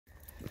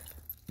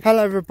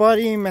Hello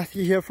everybody,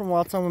 Matthew here from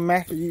Wild Time with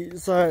Matthew.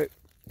 So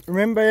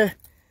remember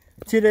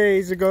 2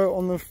 days ago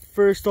on the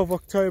 1st of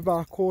October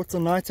I caught a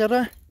night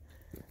adder,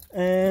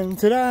 and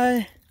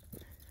today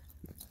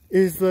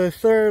is the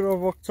 3rd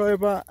of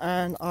October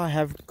and I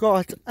have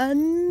got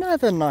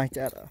another night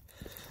adder.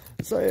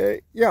 So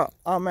yeah,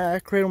 I'm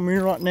at Cradle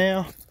Moon right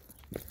now,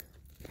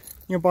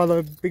 by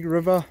the big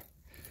river,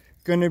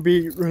 going to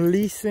be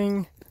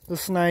releasing the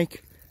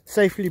snake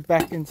safely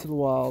back into the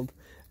wild,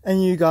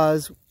 and you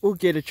guys will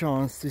get a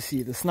chance to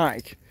see the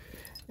snake.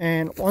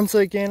 And once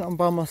again, I'm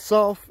by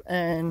myself,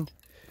 and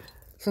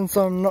since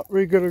I'm not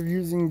very good at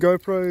using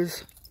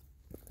GoPros,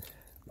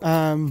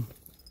 so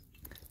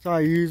I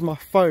use my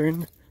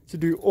phone to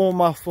do all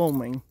my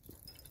filming.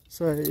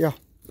 So yeah,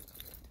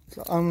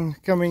 so I'm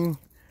coming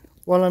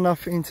well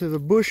enough into the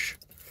bush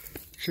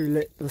to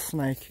let the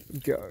snake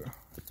go.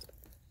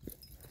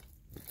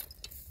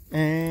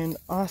 And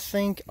I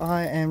think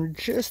I am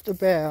just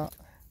about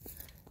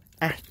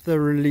at the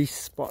release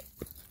spot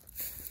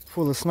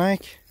for the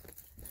snake.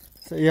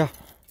 So yeah,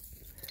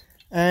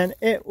 and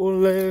it will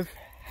live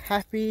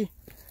happy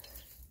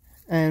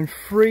and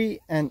free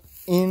and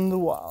in the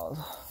wild.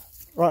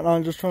 Right now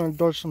I'm just trying to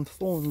dodge some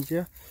thorns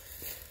here.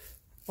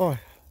 Oh,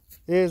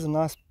 there's a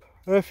nice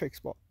perfect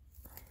spot.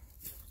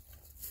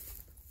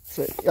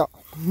 So yeah.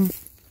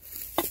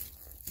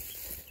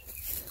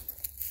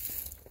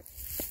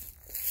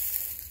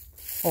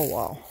 Oh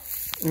wow,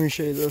 let me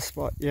show you this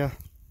spot. Yeah,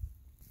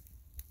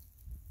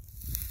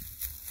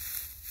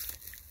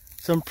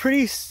 so I'm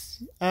pretty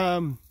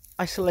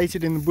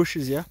isolated in the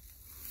bushes here.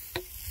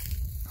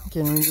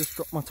 Okay, let me just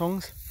drop my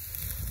tongs.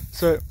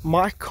 So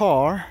my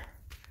car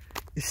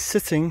is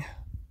sitting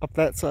up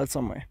that side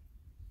somewhere.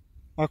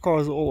 My car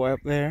is all the way up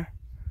there.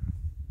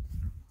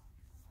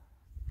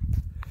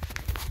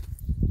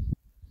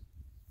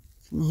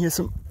 You can hear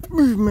some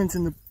movement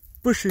in the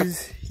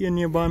bushes here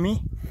nearby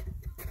me.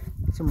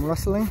 Some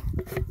rustling.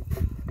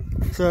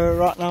 So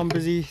right now I'm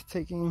busy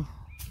taking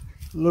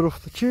the lid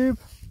off the tube.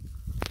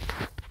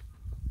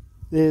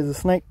 There's a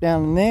snake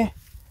down in there.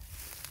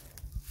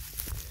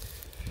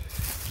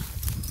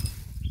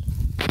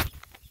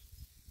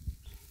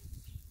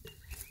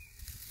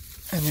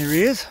 And there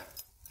he is.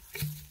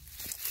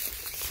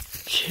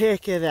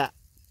 Check it out.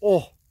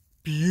 Oh,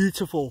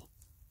 beautiful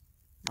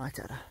night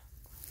adder.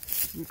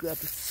 Let me grab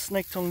the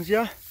snake tongs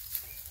here.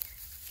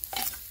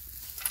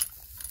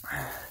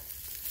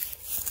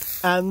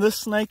 And this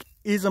snake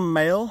is a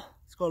male.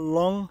 It's got a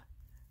long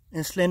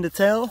and slender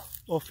tail,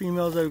 while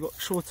females have got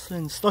short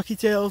and stocky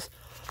tails.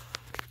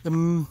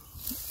 And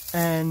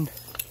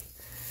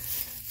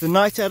the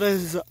night adder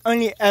is the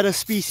only adder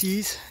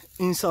species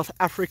in South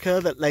Africa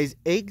that lays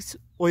eggs.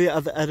 All your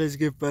other adders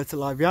give birth to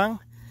live young.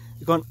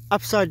 They've got an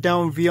upside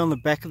down V on the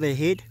back of their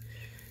head,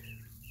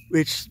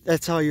 which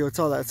that's how you'll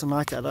tell that it's a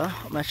night adder.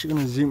 I'm actually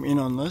going to zoom in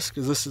on this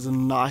because this is a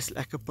nice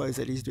lacquer pose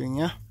that he's doing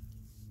here.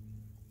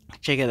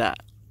 Check it out.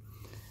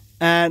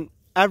 And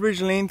average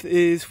length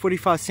is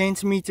 45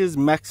 centimeters,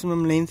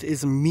 maximum length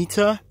is 1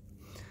 meter.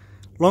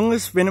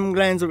 Longest venom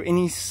glands of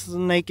any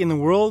snake in the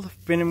world.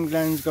 Venom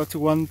glands got to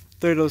 1/3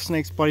 of the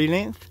snake's body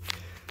length.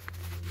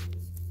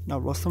 Now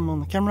I've lost them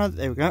on the camera,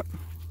 there we go.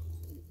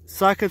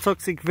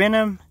 Psychotoxic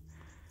venom.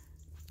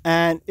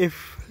 And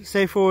if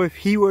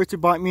he were to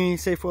bite me,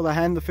 say for the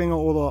hand, the finger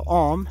or the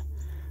arm,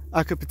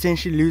 I could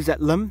potentially lose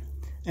that limb.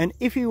 And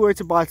if he were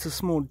to bite a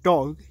small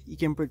dog, he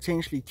can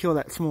potentially kill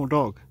that small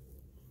dog.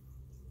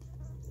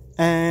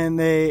 And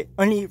they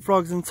only eat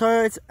frogs and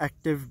toads,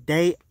 active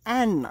day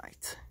and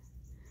night.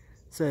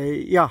 So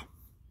yeah,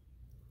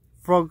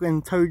 frog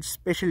and toad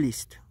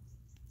specialist.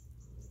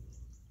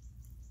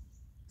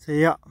 So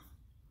yeah,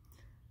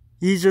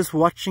 he's just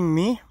watching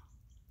me.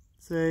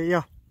 So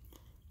yeah,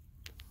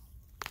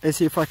 let's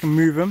see if I can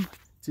move him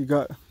to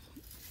go.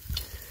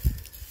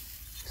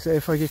 So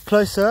if I get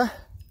closer,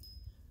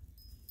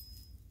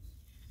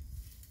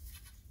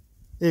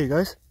 there he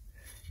goes.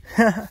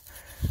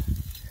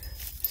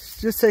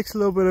 Just takes a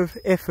little bit of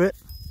effort.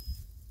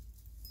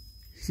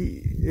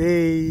 See,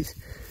 he's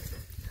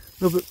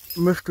a little bit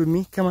miffed with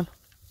me. Come on.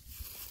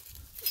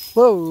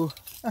 Whoa.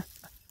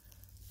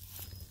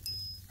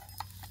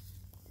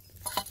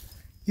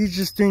 He's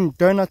just doing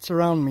donuts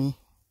around me.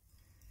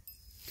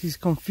 He's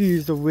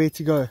confused of where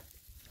to go.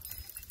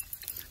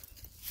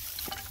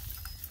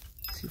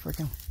 See if I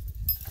can.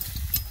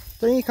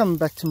 Don't you come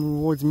back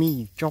towards me,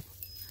 you chop.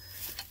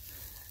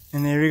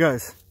 And there he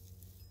goes.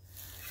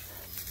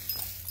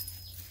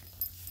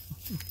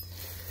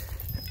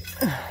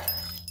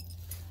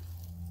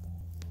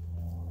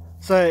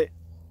 So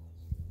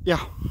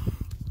yeah,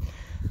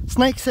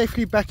 snake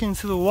safely back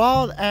into the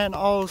wild, and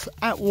I was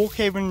at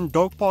Walkhaven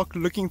Dog Park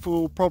looking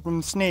for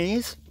problem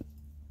snares,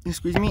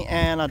 excuse me,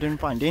 and I didn't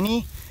find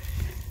any.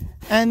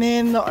 And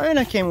then the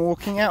owner came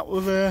walking out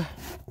with a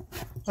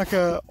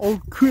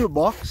old cooler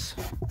box,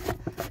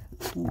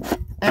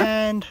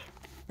 and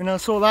when I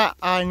saw that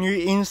I knew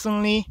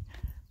instantly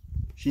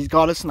she's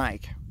got a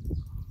snake.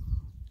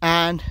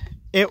 And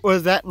it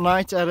was that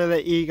night adder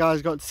that you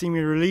guys got to see me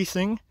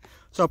releasing.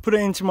 So I put it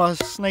into my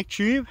snake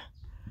tube,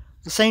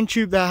 the same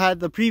tube that I had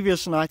the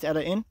previous night adder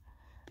in,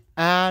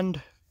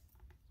 and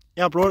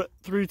yeah, I brought it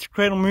through to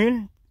Cradle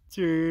Moon,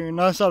 to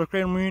another side of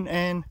Cradle Moon,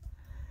 and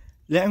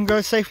let him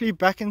go safely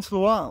back into the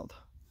wild.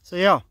 So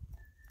yeah,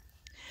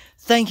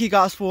 thank you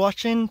guys for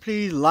watching.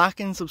 Please like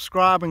and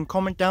subscribe and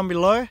comment down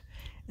below,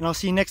 and I'll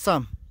see you next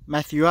time.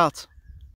 Matthew out.